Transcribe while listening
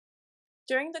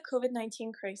During the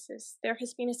COVID-19 crisis, there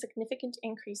has been a significant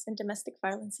increase in domestic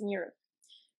violence in Europe.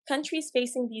 Countries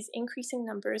facing these increasing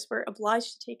numbers were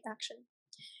obliged to take action.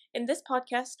 In this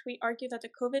podcast, we argue that the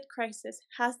COVID crisis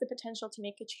has the potential to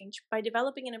make a change by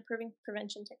developing and improving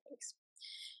prevention techniques.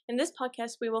 In this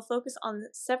podcast, we will focus on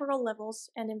several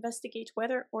levels and investigate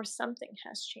whether or something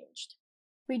has changed.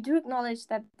 We do acknowledge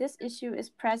that this issue is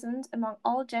present among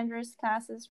all genders,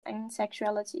 classes, and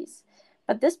sexualities,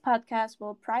 but this podcast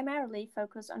will primarily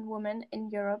focus on women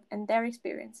in Europe and their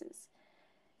experiences.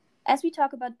 As we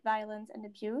talk about violence and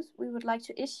abuse, we would like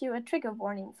to issue a trigger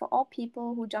warning for all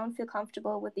people who don't feel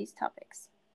comfortable with these topics.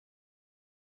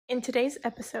 In today's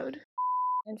episode,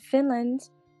 in Finland,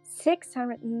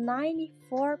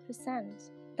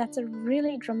 694%. That's a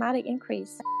really dramatic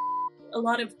increase. A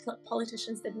lot of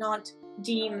politicians did not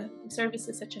deem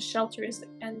services such as shelters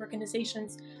and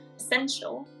organizations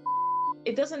essential.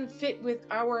 It doesn't fit with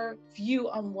our view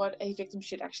on what a victim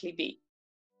should actually be.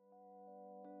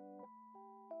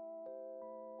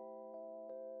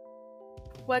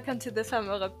 Welcome to the Femme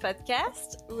Europe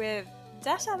podcast with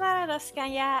Dasha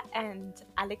Varadoskaya and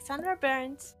Alexandra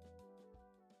Burns.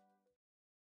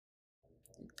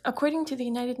 According to the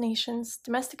United Nations,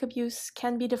 domestic abuse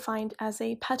can be defined as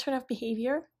a pattern of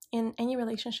behavior in any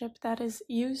relationship that is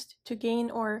used to gain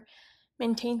or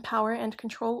maintain power and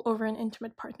control over an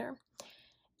intimate partner.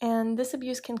 And this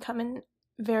abuse can come in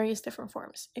various different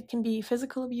forms. It can be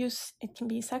physical abuse, it can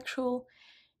be sexual,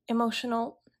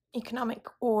 emotional, economic,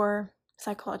 or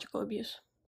psychological abuse.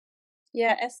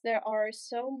 Yeah, as there are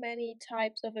so many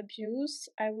types of abuse,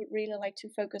 I would really like to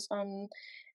focus on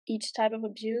each type of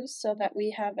abuse so that we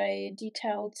have a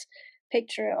detailed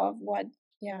picture of what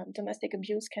domestic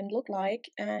abuse can look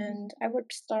like. And I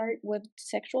would start with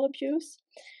sexual abuse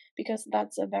because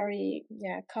that's a very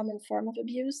common form of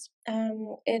abuse.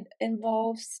 It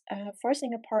involves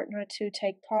forcing a partner to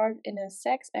take part in a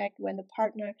sex act when the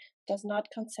partner does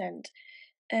not consent.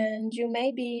 And you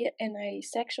may be in a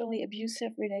sexually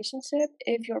abusive relationship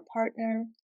if your partner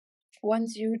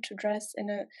wants you to dress in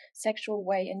a sexual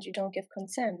way and you don't give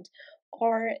consent,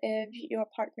 or if your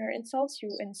partner insults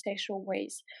you in sexual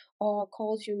ways, or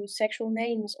calls you sexual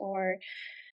names, or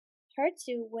hurts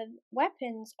you with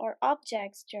weapons or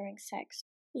objects during sex.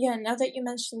 Yeah, now that you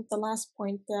mentioned the last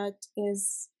point, that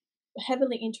is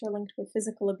heavily interlinked with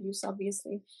physical abuse,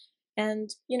 obviously.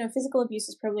 And, physical abuse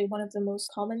is probably one of the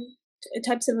most common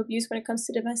types of abuse when it comes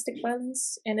to domestic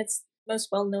violence, and it's the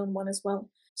most well-known one as well.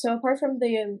 So apart from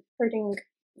the hurting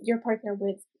your partner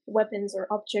with weapons or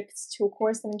objects to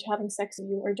coerce them into having sex with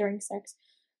you or during sex,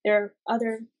 there are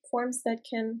other forms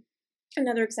and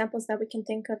other examples that we can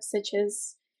think of, such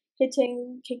as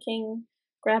hitting, kicking,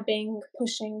 grabbing,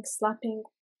 pushing, slapping,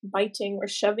 biting, or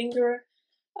shoving your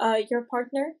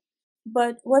partner.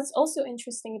 But what's also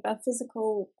interesting about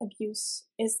physical abuse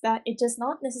is that it does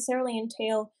not necessarily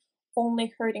entail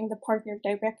only hurting the partner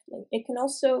directly. It can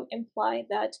also imply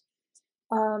that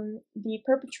the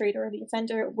perpetrator or the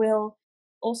offender will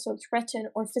also threaten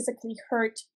or physically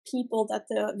hurt people that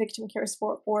the victim cares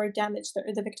for or damage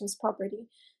the victim's property.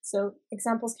 So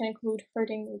examples can include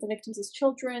hurting the victim's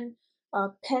children,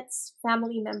 pets,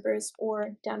 family members,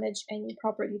 or damage any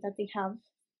property that they have.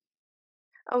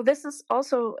 Oh, this is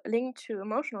also linked to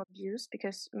emotional abuse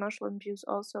because emotional abuse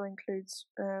also includes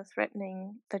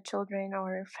threatening the children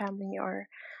or family or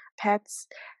pets.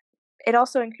 It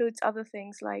also includes other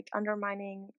things like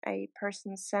undermining a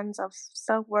person's sense of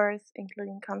self-worth,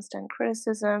 including constant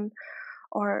criticism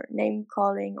or name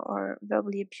calling or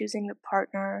verbally abusing the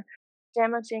partner,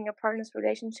 damaging a partner's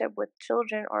relationship with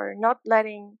children, or not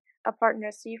letting a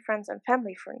partner see friends and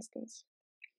family, for instance.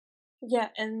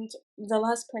 Yeah, and the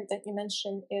last point that you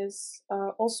mentioned is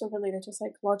also related to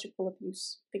psychological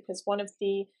abuse, because one of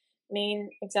the main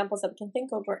examples that we can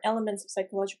think of or elements of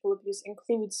psychological abuse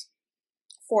includes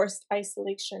forced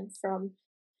isolation from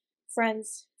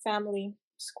friends, family,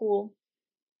 school,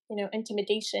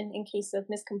 intimidation in case of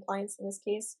miscompliance in this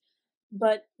case.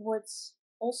 But what's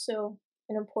also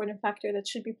an important factor that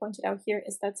should be pointed out here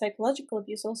is that psychological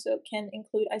abuse also can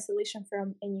include isolation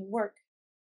from any work.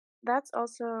 That's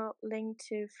also linked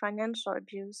to financial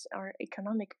abuse or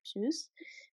economic abuse.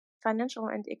 Financial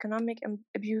and economic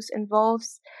abuse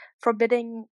involves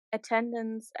forbidding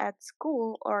attendance at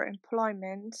school or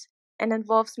employment and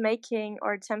involves making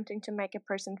or attempting to make a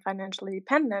person financially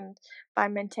dependent by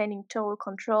maintaining total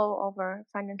control over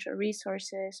financial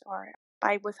resources or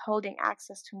by withholding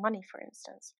access to money, for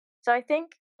instance. So I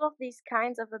think all of these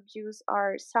kinds of abuse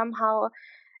are somehow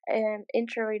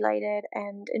interrelated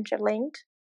and interlinked,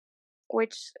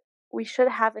 which we should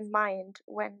have in mind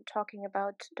when talking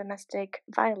about domestic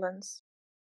violence.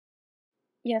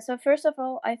 Yeah, so first of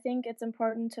all, I think it's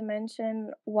important to mention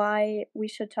why we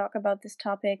should talk about this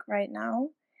topic right now.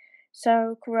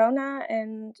 So, Corona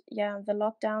and the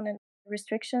lockdown and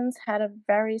restrictions had a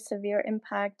very severe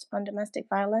impact on domestic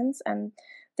violence. And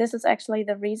this is actually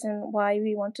the reason why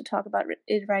we want to talk about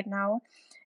it right now.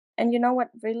 And you know what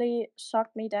really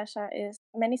shocked me, Dasha, is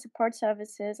many support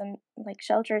services and like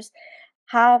shelters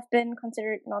have been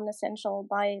considered non essential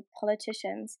by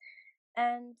politicians.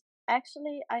 And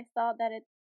actually, I thought that it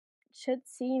should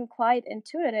seem quite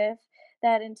intuitive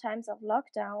that in times of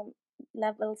lockdown,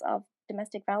 levels of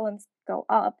domestic violence go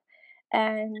up.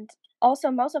 And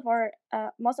also, most of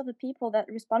the people that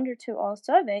responded to our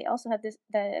survey also had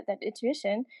that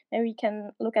intuition. Maybe we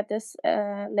can look at this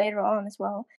later on as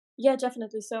well. Yeah,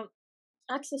 definitely. So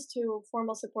access to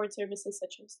formal support services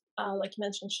such as, like you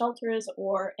mentioned, shelters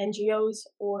or NGOs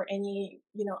or any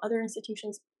other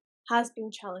institutions has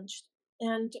been challenged,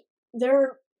 and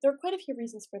there are quite a few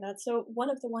reasons for that. So one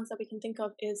of the ones that we can think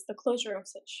of is the closure of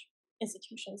such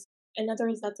institutions. Another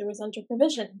is that there was under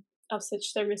provision of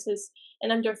such services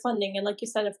and underfunding, and like you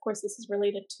said, of course, this is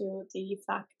related to the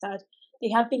fact that they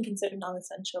have been considered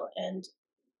non-essential, and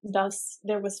thus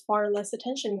there was far less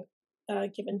attention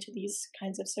given to these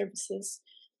kinds of services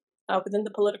within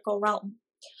the political realm.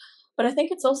 But I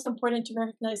think it's also important to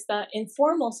recognize that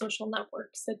informal social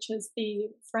networks, such as the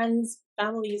friends,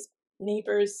 families,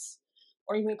 neighbors,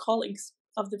 or even colleagues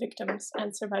of the victims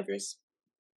and survivors,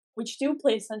 which do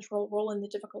play a central role in the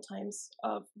difficult times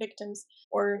of victims,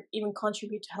 or even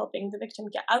contribute to helping the victim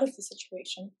get out of the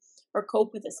situation or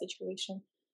cope with the situation.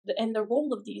 And the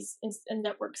role of these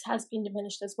networks has been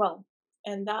diminished as well.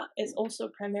 And that is also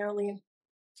primarily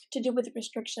to do with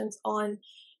restrictions on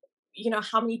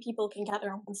how many people can gather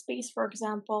in one space, for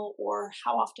example, or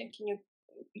how often can you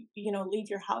leave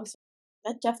your house.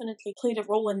 That definitely played a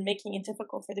role in making it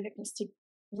difficult for the victims to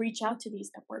reach out to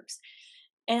these networks.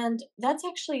 And that's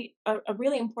actually a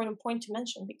really important point to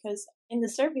mention, because in the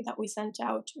survey that we sent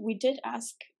out, we did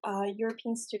ask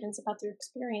European students about their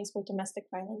experience with domestic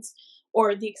violence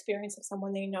or the experience of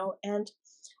someone they know. And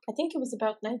I think it was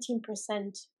about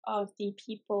 19% of the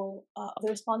people, of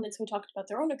the respondents who talked about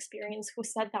their own experience, who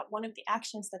said that one of the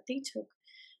actions that they took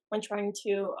when trying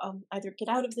to either get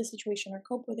out of the situation or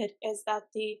cope with it is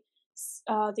that they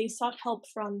sought help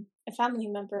from a family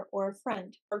member or a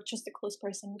friend or just a close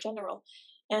person in general.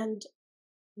 And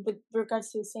with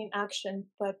regards to the same action,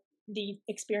 but the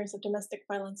experience of domestic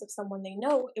violence of someone they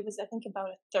know, it was, I think, about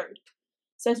a third.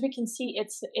 So as we can see,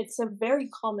 it's a very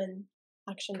common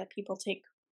action that people take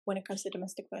when it comes to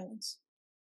domestic violence.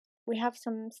 We have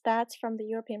some stats from the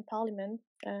European Parliament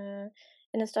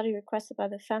in a study requested by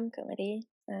the FEM Committee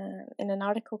in an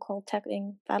article called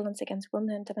Tackling Violence Against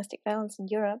Women and Domestic Violence in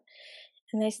Europe.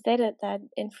 And they stated that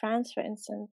in France, for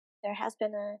instance, there has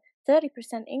been a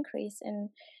 30% increase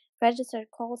in registered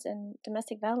calls in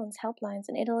domestic violence helplines.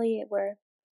 In Italy, were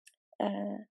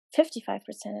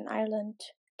 55%, in Ireland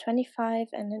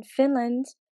 25%, and in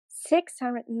Finland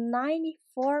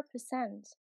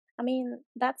 694%. I mean,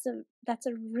 that's a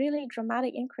really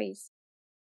dramatic increase.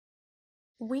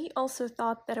 We also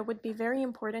thought that it would be very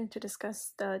important to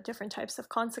discuss the different types of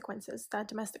consequences that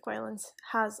domestic violence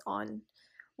has on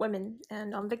women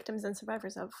and on victims and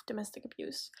survivors of domestic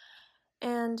abuse.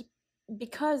 And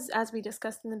because, as we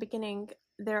discussed in the beginning,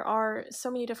 there are so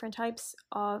many different types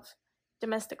of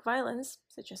domestic violence,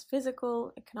 such as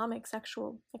physical, economic,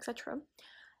 sexual, etc.,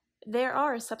 there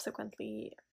are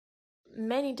subsequently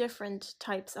many different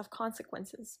types of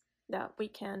consequences that we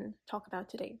can talk about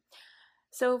today.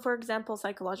 So, for example,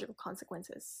 psychological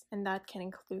consequences, and that can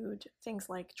include things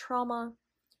like trauma,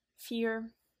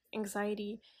 fear,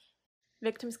 anxiety.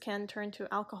 Victims can turn to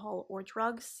alcohol or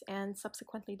drugs and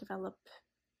subsequently develop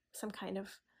some kind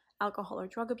of alcohol or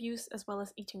drug abuse, as well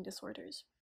as eating disorders.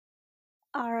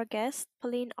 Our guest,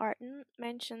 Pauline Artin,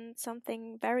 mentioned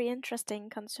something very interesting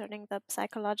concerning the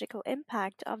psychological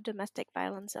impact of domestic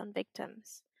violence on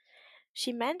victims.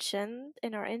 She mentioned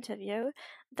in our interview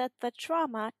that the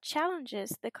trauma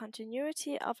challenges the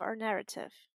continuity of our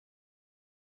narrative.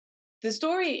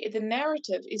 The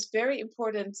narrative is very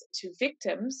important to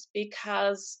victims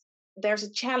because there's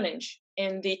a challenge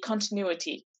in the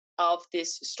continuity of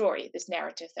this story, this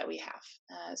narrative that we have.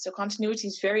 So continuity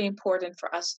is very important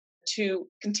for us to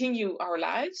continue our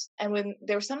lives. And when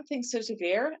there's something so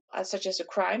severe, such as a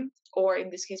crime, or in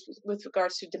this case, with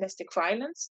regards to domestic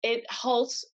violence, it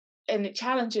halts and it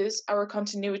challenges our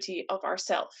continuity of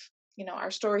ourself.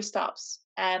 Our story stops,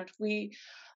 and we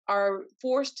are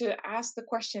forced to ask the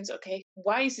questions, okay,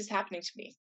 why is this happening to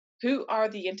me? Who are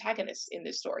the antagonists in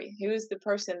this story? Who is the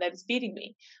person that is beating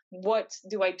me? What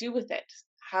do I do with it?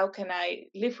 How can I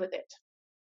live with it?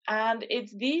 And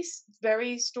it's these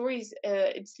very stories,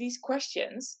 it's these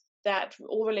questions that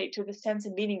all relate to the sense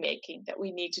and meaning making that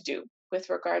we need to do with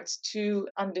regards to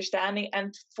understanding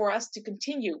and for us to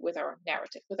continue with our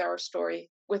narrative, with our story,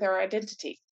 with our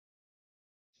identity.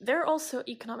 There are also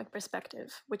economic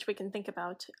perspective, which we can think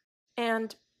about.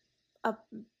 And a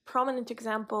prominent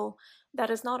example that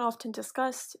is not often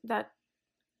discussed that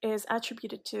is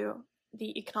attributed to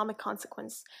the economic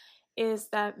consequence is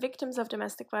that victims of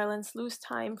domestic violence lose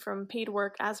time from paid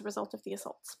work as a result of the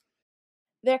assaults.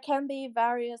 There can be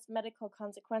various medical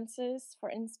consequences, for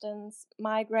instance,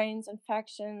 migraines,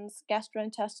 infections,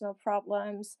 gastrointestinal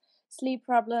problems, sleep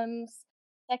problems,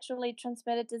 sexually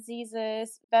transmitted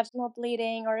diseases, vaginal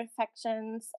bleeding or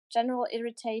infections, general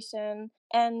irritation,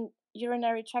 and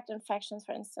urinary tract infections,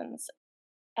 for instance.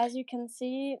 As you can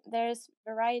see, there's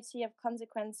a variety of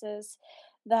consequences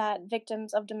that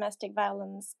victims of domestic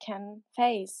violence can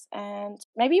face, and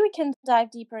maybe we can dive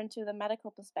deeper into the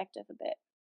medical perspective a bit.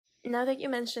 Now that you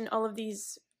mention all of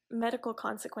these medical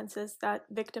consequences that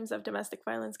victims of domestic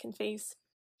violence can face,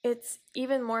 it's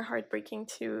even more heartbreaking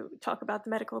to talk about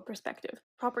the medical perspective.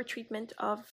 Proper treatment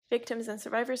of victims and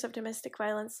survivors of domestic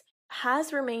violence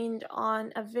has remained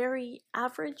on a very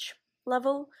average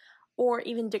level or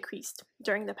even decreased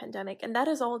during the pandemic. And that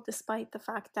is all despite the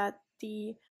fact that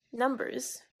the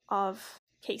numbers of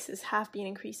cases have been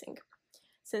increasing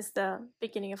since the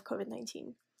beginning of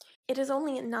COVID-19. It is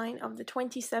only in 9 of the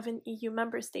 27 EU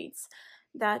member states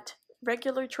that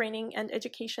regular training and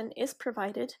education is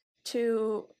provided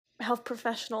to health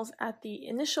professionals at the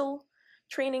initial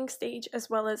training stage as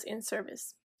well as in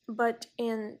service. But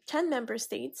in 10 member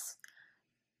states,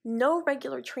 no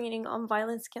regular training on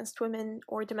violence against women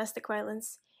or domestic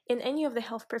violence in any of the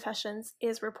health professions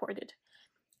is reported.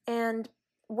 And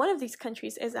one of these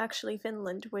countries is actually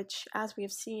Finland, which, as we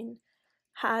have seen,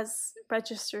 has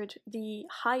registered the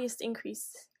highest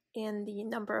increase in the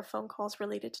number of phone calls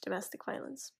related to domestic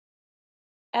violence.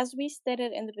 As we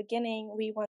stated in the beginning,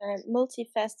 we want a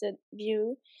multifaceted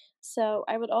view. So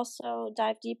I would also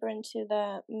dive deeper into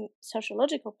the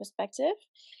sociological perspective.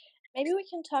 Maybe we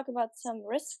can talk about some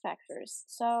risk factors.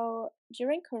 So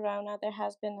during Corona, there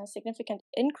has been a significant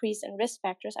increase in risk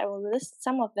factors. I will list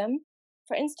some of them.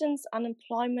 For instance,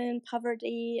 unemployment,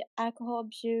 poverty, alcohol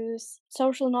abuse,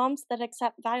 social norms that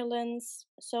accept violence,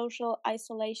 social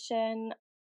isolation,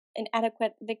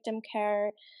 inadequate victim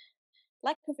care,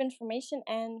 lack of information,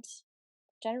 and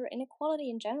gender inequality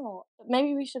in general.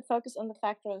 Maybe we should focus on the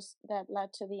factors that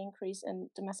led to the increase in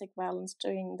domestic violence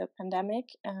during the pandemic,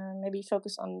 and maybe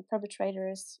focus on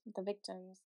perpetrators, the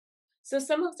victims. So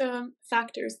some of the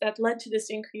factors that led to this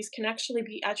increase can actually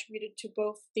be attributed to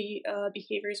both the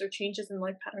behaviors or changes in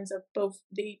life patterns of both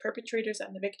the perpetrators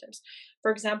and the victims. For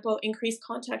example, increased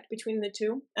contact between the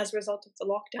two as a result of the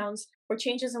lockdowns, or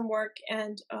changes in work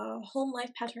and home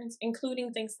life patterns,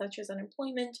 including things such as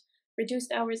unemployment,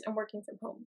 reduced hours, and working from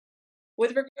home.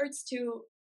 With regards to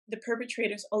the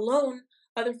perpetrators alone,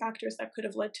 other factors that could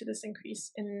have led to this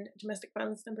increase in domestic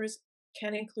violence numbers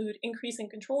can include increase in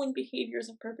controlling behaviors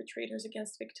of perpetrators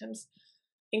against victims,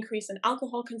 increase in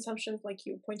alcohol consumption, like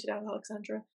you pointed out,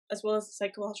 Alexandra, as well as the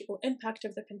psychological impact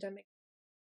of the pandemic.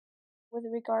 With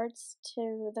regards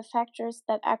to the factors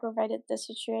that aggravated the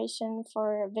situation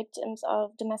for victims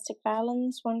of domestic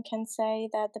violence, one can say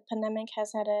that the pandemic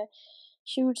has had a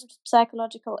huge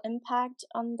psychological impact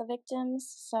on the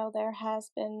victims. So there has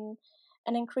been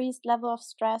an increased level of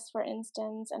stress, for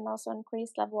instance, and also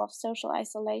increased level of social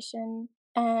isolation.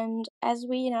 And as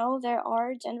we know, there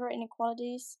are gender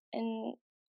inequalities in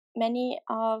many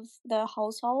of the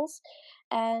households,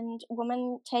 and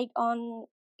women take on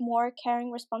more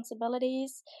caring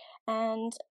responsibilities.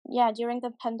 And yeah, during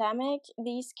the pandemic,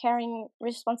 these caring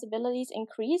responsibilities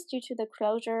increased due to the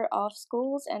closure of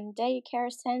schools and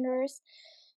daycare centers.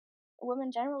 Women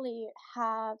generally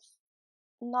have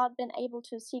not been able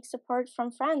to seek support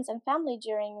from friends and family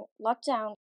during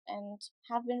lockdown, and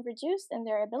have been reduced in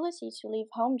their ability to leave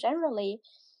home generally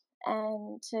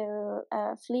and to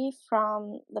flee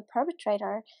from the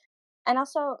perpetrator. And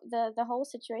also, the whole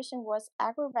situation was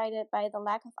aggravated by the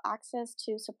lack of access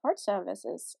to support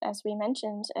services, as we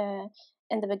mentioned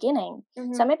in the beginning.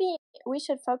 So maybe we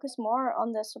should focus more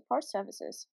on the support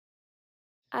services.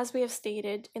 As we have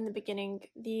stated in the beginning,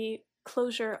 the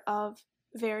closure of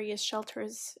various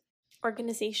shelters,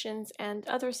 organizations, and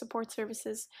other support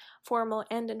services, formal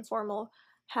and informal,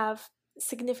 have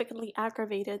significantly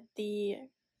aggravated the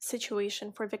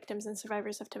situation for victims and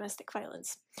survivors of domestic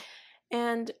violence.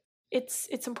 And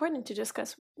it's important to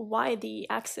discuss why the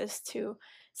access to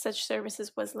such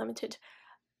services was limited,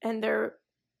 and there are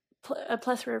a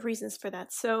plethora of reasons for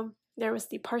that. So There was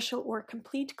the partial or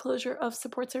complete closure of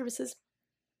support services.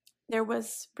 There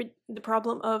was the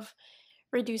problem of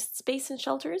reduced space in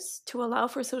shelters to allow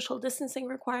for social distancing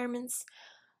requirements,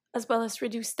 as well as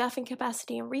reduced staffing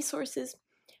capacity and resources,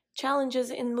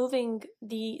 challenges in moving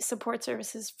the support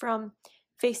services from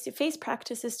face-to-face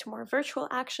practices to more virtual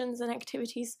actions and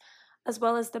activities, as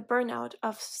well as the burnout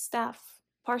of staff,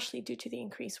 partially due to the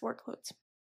increased workloads.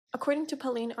 According to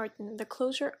Pauline Artin, the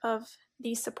closure of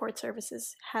these support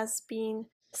services has been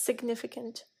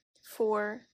significant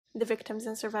for the victims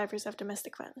and survivors of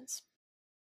domestic violence.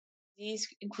 These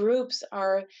groups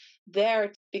are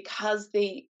there because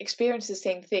they experience the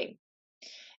same thing.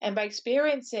 And by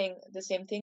experiencing the same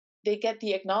thing, they get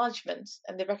the acknowledgement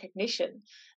and the recognition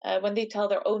when they tell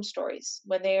their own stories,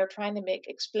 when they are trying to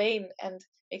explain and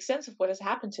make sense of what has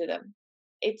happened to them.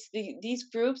 It's these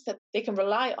groups that they can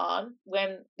rely on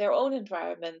when their own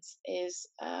environment is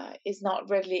not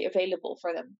readily available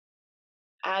for them,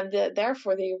 and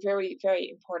therefore they are very, very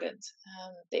important.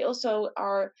 They also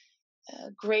are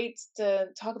great to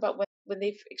talk about when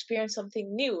they've experienced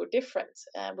something new or different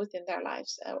within their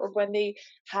lives, or when they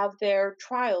have their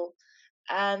trial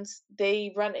and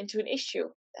they run into an issue.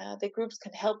 The groups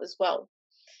can help as well.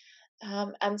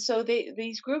 And so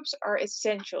these groups are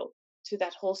essential to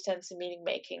that whole sense of meaning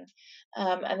making,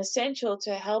 and essential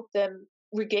to help them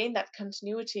regain that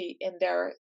continuity in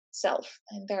their self,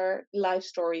 in their life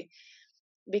story,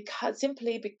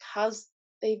 simply because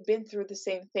they've been through the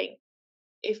same thing.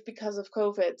 If because of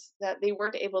COVID that they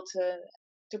weren't able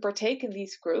to partake in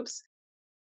these groups,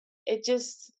 it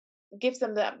just gives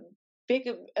them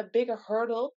a bigger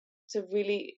hurdle to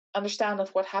really understand of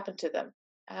what happened to them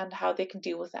and how they can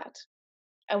deal with that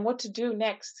and what to do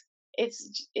next.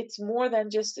 It's more than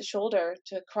just a shoulder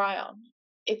to cry on.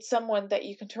 It's someone that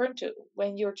you can turn to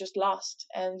when you're just lost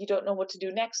and you don't know what to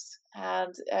do next,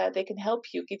 and they can help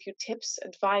you, give you tips,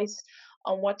 advice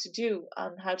on what to do,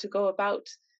 on how to go about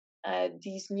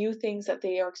these new things that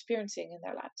they are experiencing in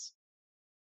their lives.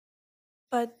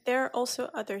 But there are also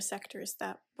other sectors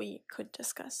that we could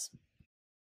discuss.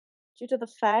 Due to the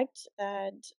fact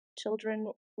that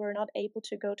children were not able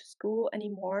to go to school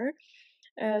anymore,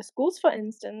 schools, for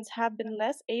instance, have been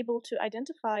less able to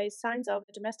identify signs of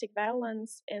domestic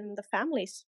violence in the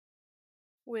families.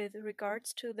 With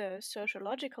regards to the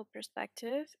sociological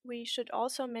perspective, we should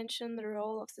also mention the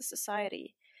role of the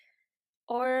society,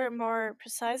 or more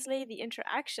precisely, the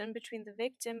interaction between the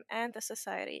victim and the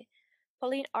society.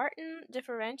 Pauline Artin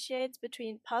differentiates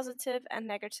between positive and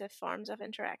negative forms of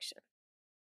interaction.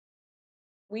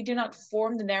 We do not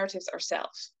form the narratives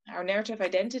ourselves. Our narrative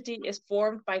identity is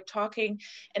formed by talking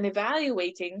and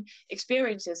evaluating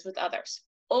experiences with others.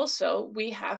 Also, we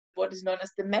have what is known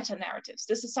as the meta-narratives,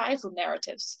 the societal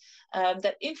narratives,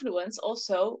 that influence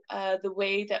also the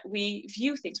way that we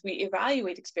view things. We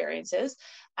evaluate experiences,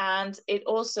 and it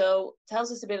also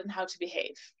tells us a bit on how to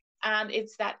behave. And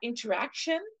it's that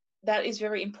interaction that is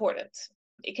very important.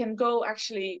 It can go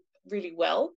actually really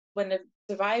well when a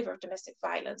survivor of domestic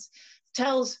violence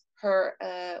tells her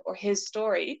or his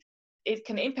story. It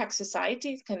can impact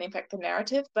society, it can impact the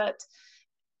narrative, but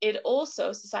it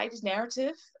also, society's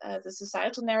narrative, the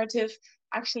societal narrative,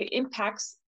 actually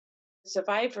impacts the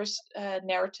survivor's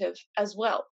narrative as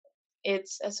well.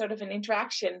 It's a sort of an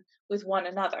interaction with one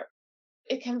another.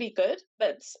 It can be good,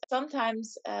 but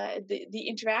sometimes the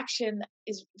interaction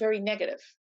is very negative.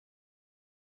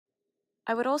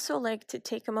 I would also like to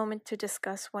take a moment to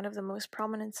discuss one of the most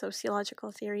prominent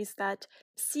sociological theories that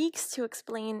seeks to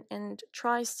explain and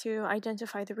tries to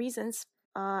identify the reasons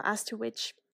as to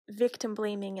which victim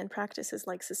blaming and practices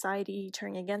like society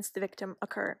turning against the victim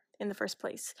occur in the first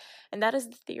place. And that is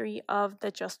the theory of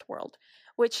the just world,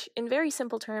 which, in very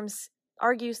simple terms,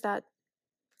 argues that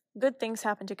good things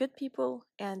happen to good people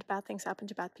and bad things happen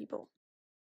to bad people.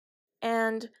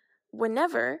 And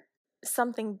whenever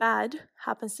something bad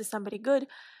happens to somebody good,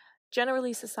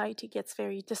 generally society gets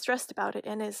very distressed about it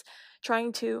and is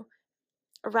trying to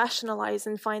rationalize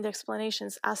and find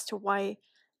explanations as to why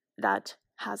that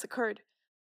has occurred.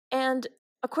 And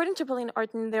according to Pauline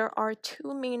Artin, there are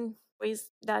two main ways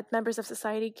that members of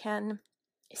society can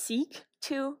seek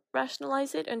to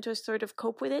rationalize it and to sort of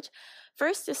cope with it.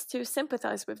 First is to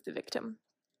sympathize with the victim.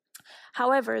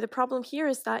 However, the problem here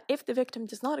is that if the victim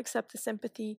does not accept the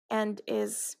sympathy and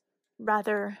is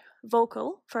rather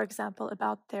vocal, for example,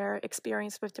 about their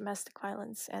experience with domestic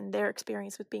violence and their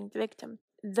experience with being the victim,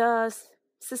 the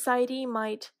society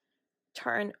might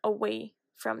turn away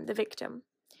from the victim,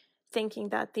 thinking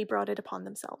that they brought it upon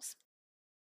themselves.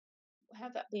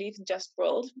 Have that belief in just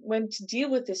world. When to deal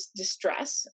with this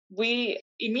distress, we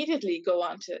immediately go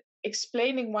on to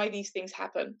explaining why these things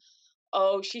happen,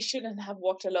 oh, she shouldn't have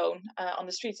walked alone on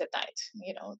the streets at night.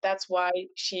 That's why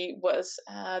she was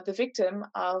the victim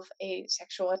of a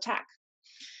sexual attack.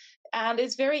 And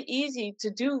it's very easy to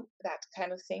do that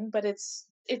kind of thing, but it's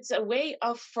a way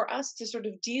of for us to sort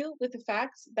of deal with the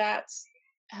fact that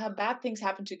bad things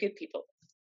happen to good people.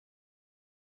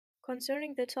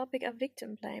 Concerning the topic of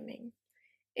victim blaming,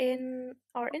 in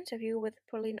our interview with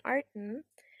Pauline Artin,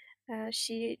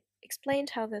 she explained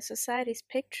how the society's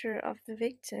picture of the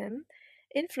victim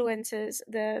influences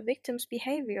the victim's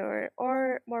behavior,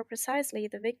 or more precisely,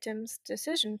 the victim's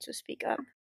decision to speak up.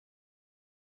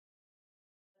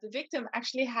 The victim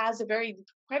actually has a very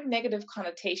quite negative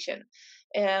connotation.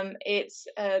 It's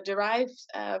derived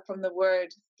from the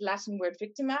Latin word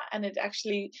victima, and it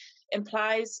actually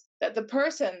implies that the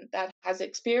person that has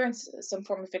experienced some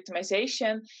form of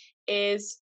victimization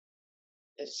is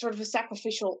sort of a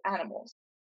sacrificial animal.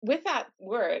 With that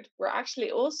word, we're actually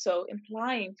also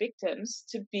implying victims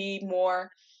to be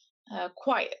more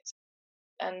quiet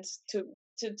and to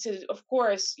of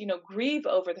course grieve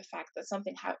over the fact that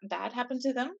something bad happened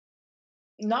to them,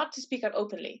 not to speak out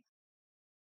openly.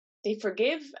 They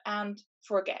forgive and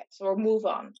forget or move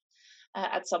on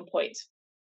at some point.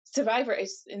 Survivor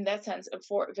is in that sense a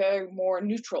very more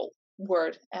neutral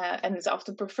word, and is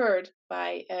often preferred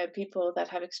by people that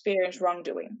have experienced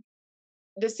wrongdoing.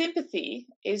 The sympathy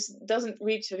doesn't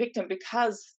reach the victim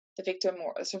because the victim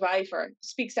or a survivor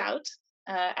speaks out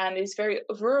and is very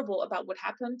verbal about what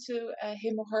happened to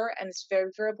him or her, and is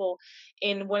very verbal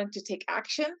in wanting to take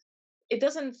action. It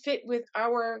doesn't fit with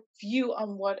our view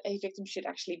on what a victim should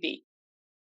actually be.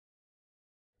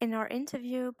 In our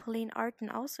interview, Pauline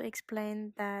Artin also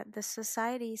explained that the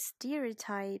society's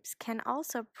stereotypes can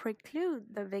also preclude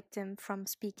the victim from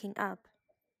speaking up.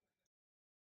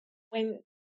 When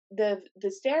the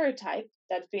stereotype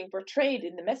that's being portrayed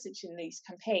in the message in these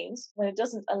campaigns, when it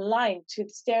doesn't align to the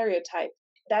stereotype,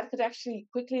 that could actually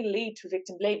quickly lead to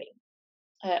victim blaming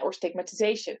or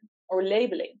stigmatization or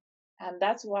labeling. And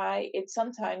that's why it's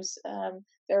sometimes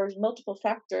there are multiple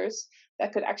factors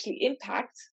that could actually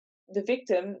impact the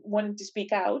victim wanting to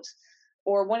speak out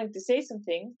or wanting to say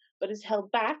something, but is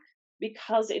held back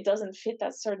because it doesn't fit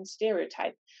that certain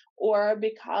stereotype, or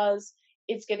because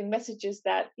it's getting messages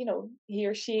that he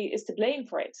or she is to blame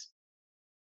for it.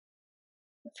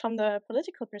 From the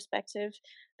political perspective,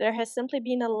 there has simply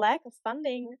been a lack of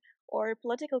funding or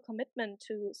political commitment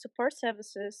to support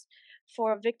services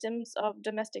for victims of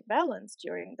domestic violence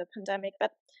during the pandemic.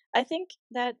 But I think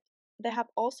that there have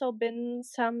also been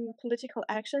some political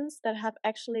actions that have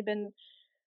actually been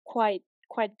quite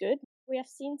good. We have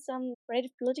seen some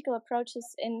creative political approaches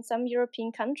in some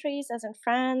European countries, as in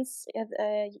France,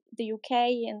 the UK,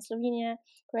 and Slovenia,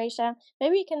 Croatia.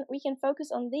 Maybe we can focus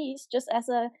on these just as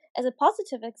a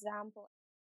positive example.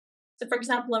 So, for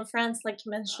example, in France, like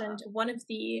you mentioned, one of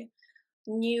the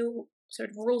new sort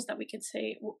of rules that we could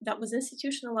say that was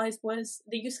institutionalized was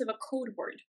the use of a code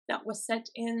word that was set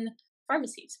in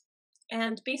pharmacies.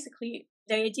 And basically,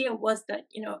 the idea was that,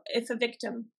 if a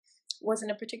victim was in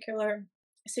a particular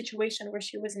situation where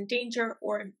she was in danger,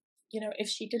 or, if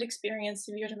she did experience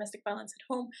severe domestic violence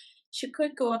at home, she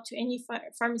could go up to any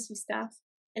pharmacy staff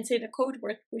and say the code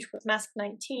word, which was mask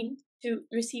 19, to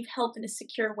receive help in a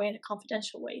secure way, in a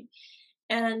confidential way.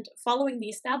 And following the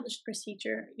established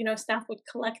procedure, staff would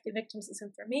collect the victim's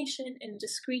information in a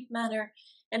discreet manner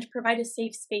and provide a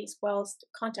safe space whilst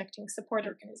contacting support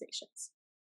organizations.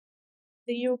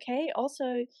 The UK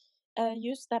also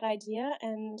used that idea,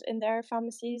 and in their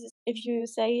pharmacies, if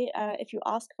you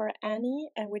ask for ANI,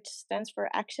 which stands for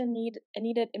action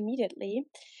needed immediately,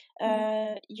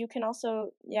 you can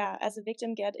also, as a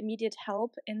victim, get immediate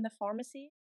help in the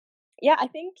pharmacy. Yeah, I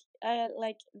think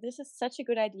this is such a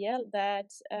good idea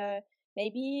that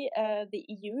maybe the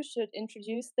EU should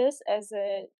introduce this as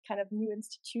a kind of new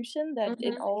institution, that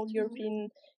in all European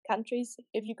countries,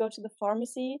 if you go to the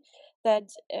pharmacy, that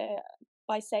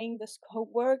by saying this code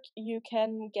word, you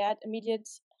can get immediate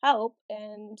help.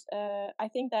 And I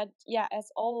think that, as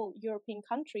all European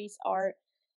countries are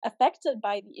affected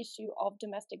by the issue of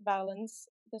domestic violence,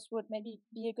 this would maybe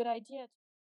be a good idea.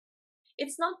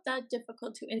 It's not that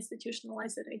difficult to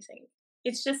institutionalize it, I think.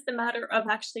 It's just a matter of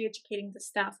actually educating the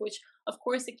staff, which, of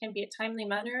course, it can be a timely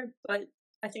manner, but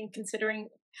I think considering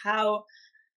how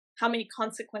many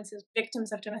consequences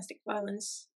victims of domestic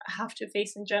violence have to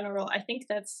face in general, I think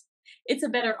it's a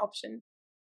better option.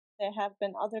 There have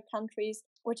been other countries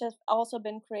which have also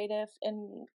been creative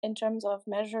in terms of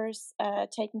measures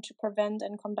taken to prevent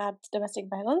and combat domestic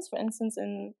violence. For instance,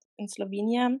 in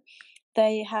Slovenia,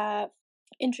 they have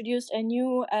introduced a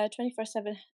new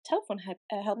 24/7 telephone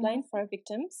helpline for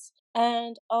victims.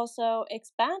 and also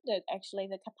expanded actually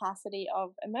the capacity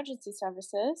of emergency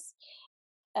services.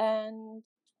 And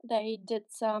they did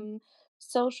some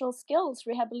social skills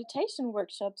rehabilitation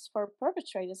workshops for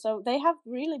perpetrators. So they have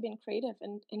really been creative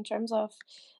in terms of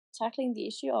tackling the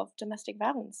issue of domestic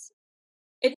violence.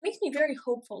 It makes me very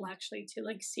hopeful actually to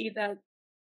like see that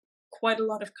quite a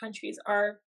lot of countries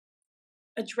are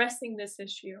addressing this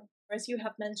issue. As you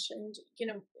have mentioned,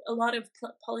 a lot of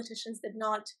politicians did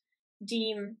not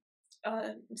deem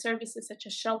services such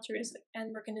as shelters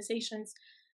and organizations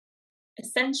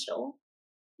essential.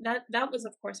 That was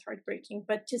of course heartbreaking,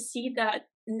 but to see that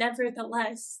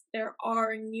nevertheless there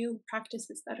are new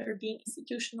practices that are being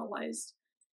institutionalized,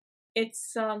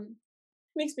 it's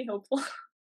makes me hopeful.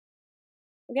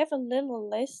 We have a little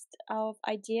list of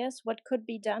ideas what could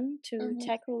be done to Mhm.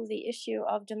 tackle the issue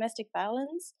of domestic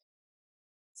violence.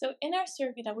 So, in our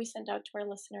survey that we sent out to our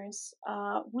listeners,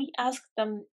 we asked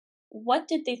them what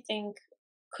did they think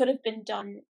could have been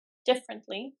done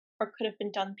differently or could have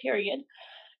been done, period,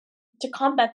 to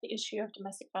combat the issue of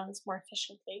domestic violence more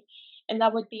efficiently. And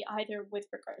that would be either with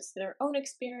regards to their own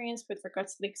experience, with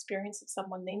regards to the experience of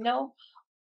someone they know,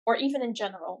 or even in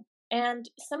general. And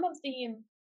some of the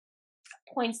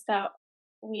points that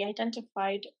we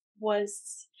identified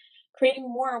was creating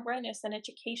more awareness and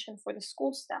education for the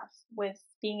school staff with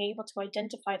being able to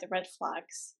identify the red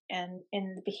flags and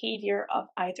in the behavior of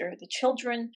either the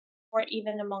children or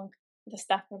even among the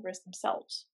staff members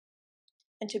themselves,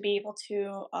 and to be able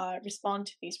to respond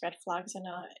to these red flags in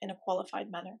a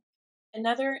qualified manner.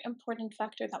 Another important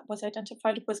factor that was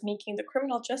identified was making the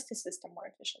criminal justice system more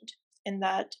efficient, in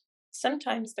that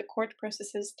sometimes the court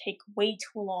processes take way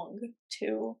too long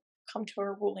to come to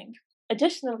a ruling.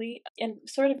 Additionally, and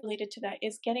sort of related to that,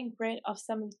 is getting rid of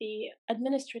some of the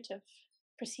administrative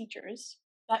procedures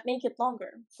that make it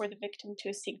longer for the victim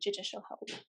to seek judicial help.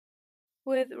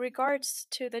 With regards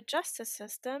to the justice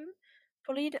system,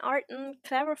 Pauline Artin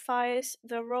clarifies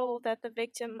the role that the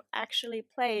victim actually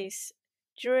plays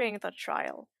during the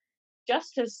trial.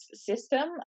 Justice system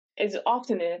is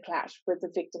often in a clash with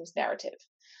the victim's narrative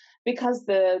because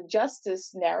the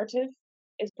justice narrative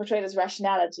is portrayed as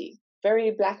rationality,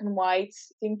 very black and white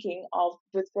thinking of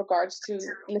with regards to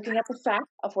looking at the fact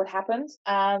of what happened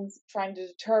and trying to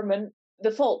determine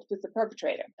the fault with the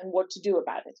perpetrator and what to do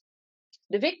about it.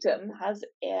 The victim has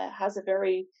a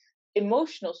very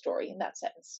emotional story in that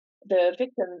sense. The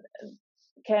victim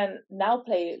can now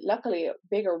play, luckily, a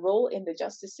bigger role in the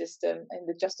justice system and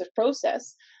the justice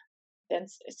process than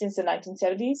since the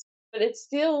 1970s, but it's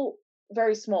still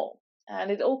very small.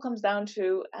 And it all comes down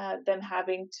to them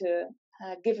having to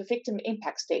give a victim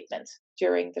impact statement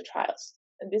during the trials.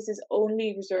 And this is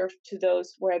only reserved to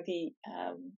those where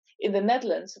in the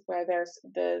Netherlands, where there's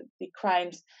the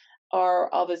crimes are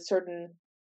of a certain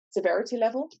severity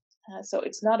level. So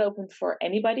it's not open for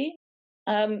anybody.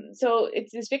 So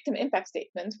it's this victim impact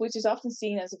statement, which is often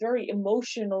seen as a very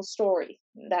emotional story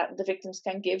that the victims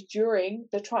can give during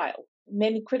the trial.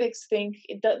 Many critics think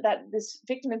that this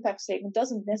victim impact statement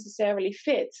doesn't necessarily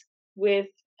fit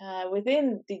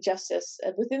within the justice,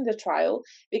 within the trial,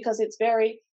 because it's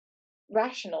very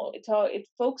rational. It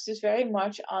focuses very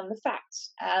much on the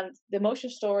facts, and the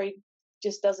emotional story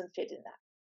just doesn't fit in that.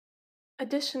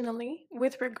 Additionally,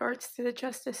 with regards to the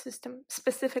justice system,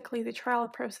 specifically the trial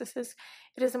processes,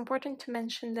 it is important to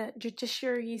mention the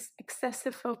judiciary's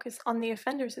excessive focus on the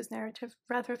offender's narrative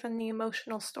rather than the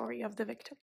emotional story of the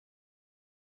victim.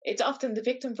 It's often the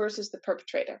victim versus the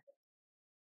perpetrator,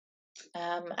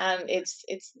 and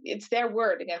it's their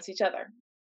word against each other.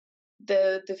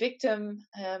 The victim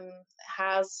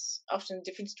has often a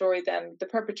different story than the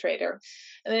perpetrator,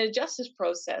 and in the justice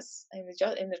process, in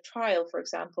the trial, for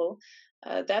example,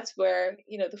 that's where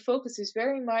the focus is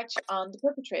very much on the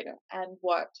perpetrator and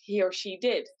what he or she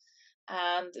did,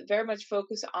 and very much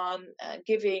focus on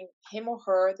giving him or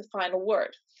her the final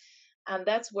word. And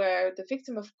that's where the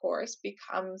victim, of course,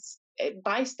 becomes a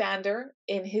bystander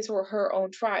in his or her own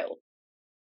trial.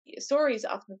 Story is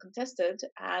often contested,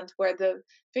 and where the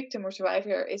victim or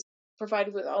survivor is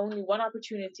provided with only one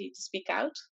opportunity to speak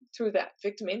out through that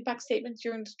victim impact statement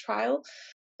during the trial,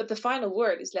 but the final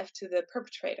word is left to the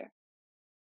perpetrator.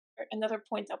 Another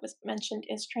point that was mentioned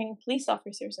is training police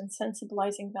officers and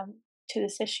sensibilizing them to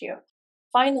this issue.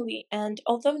 Finally, and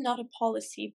although not a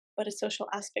policy but a social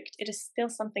aspect, it is still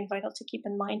something vital to keep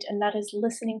in mind, and that is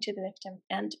listening to the victim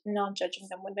and not judging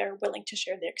them when they're willing to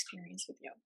share their experience with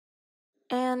you.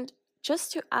 And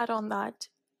just to add on that,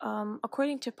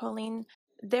 according to Pauline,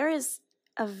 there is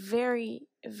a very,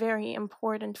 very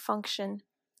important function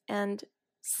and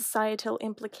societal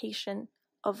implication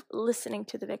of listening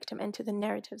to the victim and to the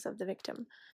narratives of the victim.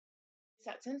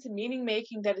 That sense of meaning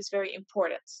making that is very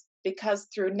important, because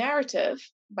through narrative,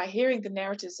 by hearing the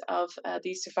narratives of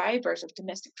these survivors of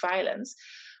domestic violence,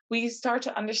 we start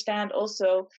to understand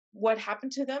also what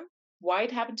happened to them, why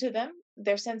it happened to them,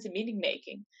 their sense of meaning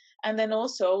making, and then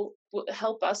also will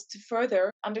help us to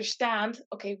further understand,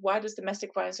 okay, why does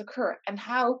domestic violence occur and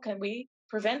how can we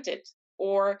prevent it,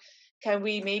 or can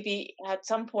we maybe at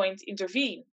some point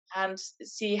intervene and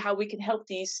see how we can help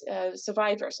these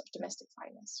survivors of domestic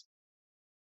violence.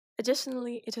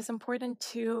 Additionally, it is important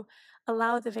to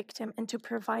allow the victim and to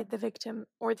provide the victim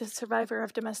or the survivor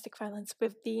of domestic violence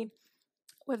with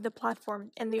the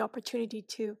platform and the opportunity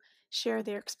to share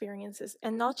their experiences,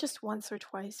 and not just once or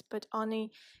twice, but on a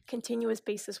continuous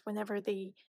basis whenever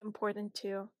they important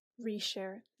to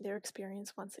reshare their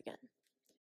experience once again.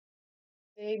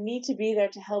 They need to be there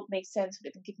to help make sense of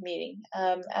it and give meaning.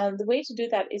 And the way to do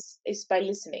that is by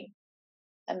listening,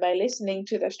 and by listening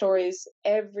to their stories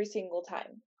every single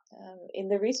time. In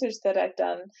the research that I've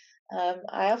done,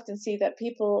 I often see that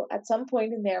people at some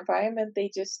point in their environment, they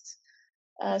just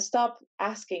stop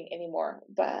asking anymore,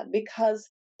 but because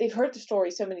they've heard the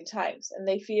story so many times and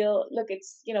they feel, look,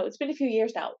 it's been a few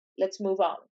years now, let's move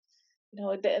on.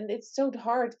 And it's so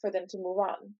hard for them to move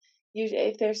on. Usually,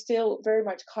 if they're still very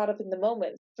much caught up in the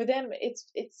moment, for them,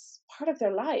 it's part of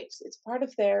their lives, it's part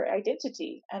of their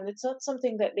identity, and it's not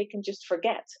something that they can just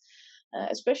forget,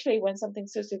 especially when something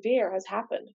so severe has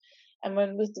happened. And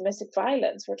when with domestic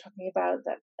violence, we're talking about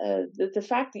that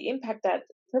the impact that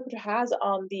the perpetrator has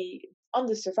on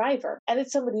the survivor, and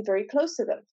it's somebody very close to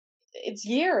them. It's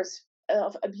years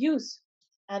of abuse,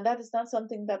 and that is not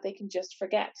something that they can just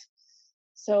forget.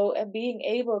 So, being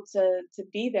able to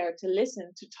be there, to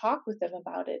listen, to talk with them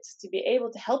about it, to be able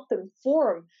to help them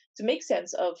to make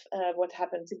sense of what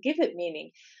happened, to give it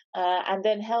meaning, and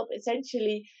then help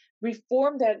essentially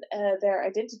reform their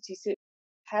identity, to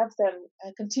have them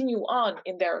continue on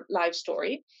in their life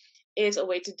story, is a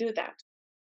way to do that.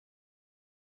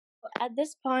 At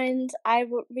this point, I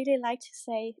would really like to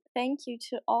say thank you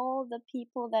to all the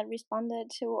people that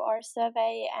responded to our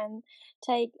survey and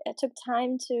took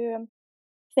time to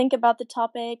think about the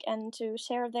topic and to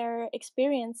share their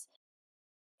experience.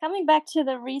 Coming back to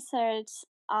the research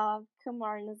of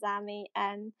Kumar Nizami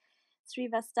and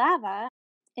Srivastava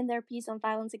in their piece on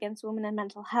violence against women and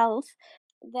mental health,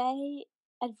 they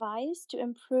advise to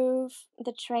improve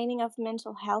the training of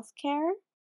mental health care.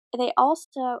 They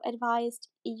also advised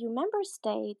EU member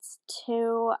states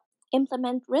to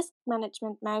implement risk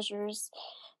management measures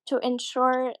to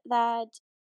ensure that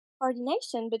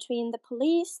coordination between the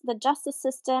police, the justice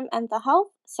system, and the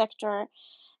health sector,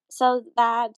 so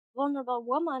that vulnerable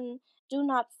women do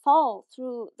not fall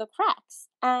through the cracks.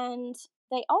 And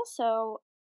they also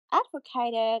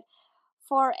advocated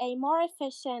for a more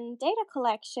efficient data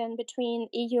collection between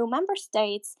EU member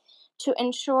states to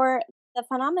ensure the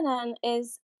phenomenon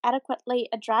is adequately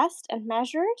addressed and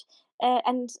measured,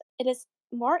 and it is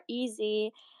more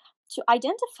easy to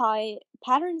identify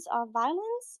patterns of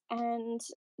violence and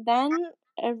then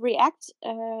react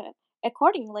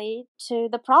accordingly to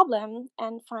the problem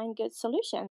and find good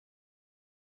solutions.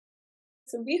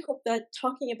 So we hope that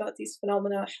talking about these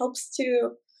phenomena helps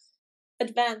to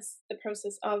advance the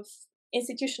process of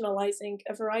institutionalizing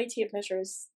a variety of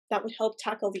measures that would help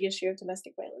tackle the issue of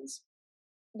domestic violence.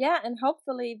 Yeah, and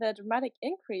hopefully the dramatic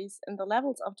increase in the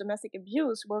levels of domestic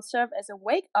abuse will serve as a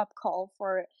wake-up call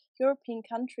for European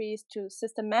countries to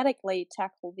systematically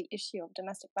tackle the issue of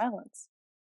domestic violence.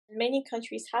 Many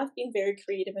countries have been very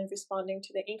creative in responding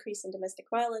to the increase in domestic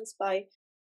violence by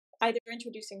either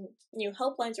introducing new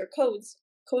helplines or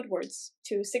code words,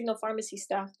 to signal pharmacy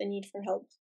staff the need for help.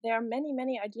 There are many,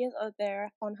 many ideas out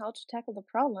there on how to tackle the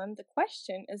problem. The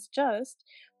question is just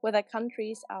whether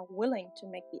countries are willing to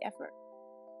make the effort.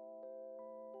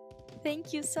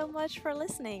 Thank you so much for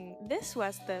listening. This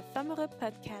was the Femere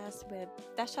podcast with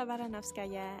Dasha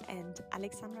Baranovskaya and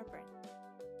Alexandra Brent.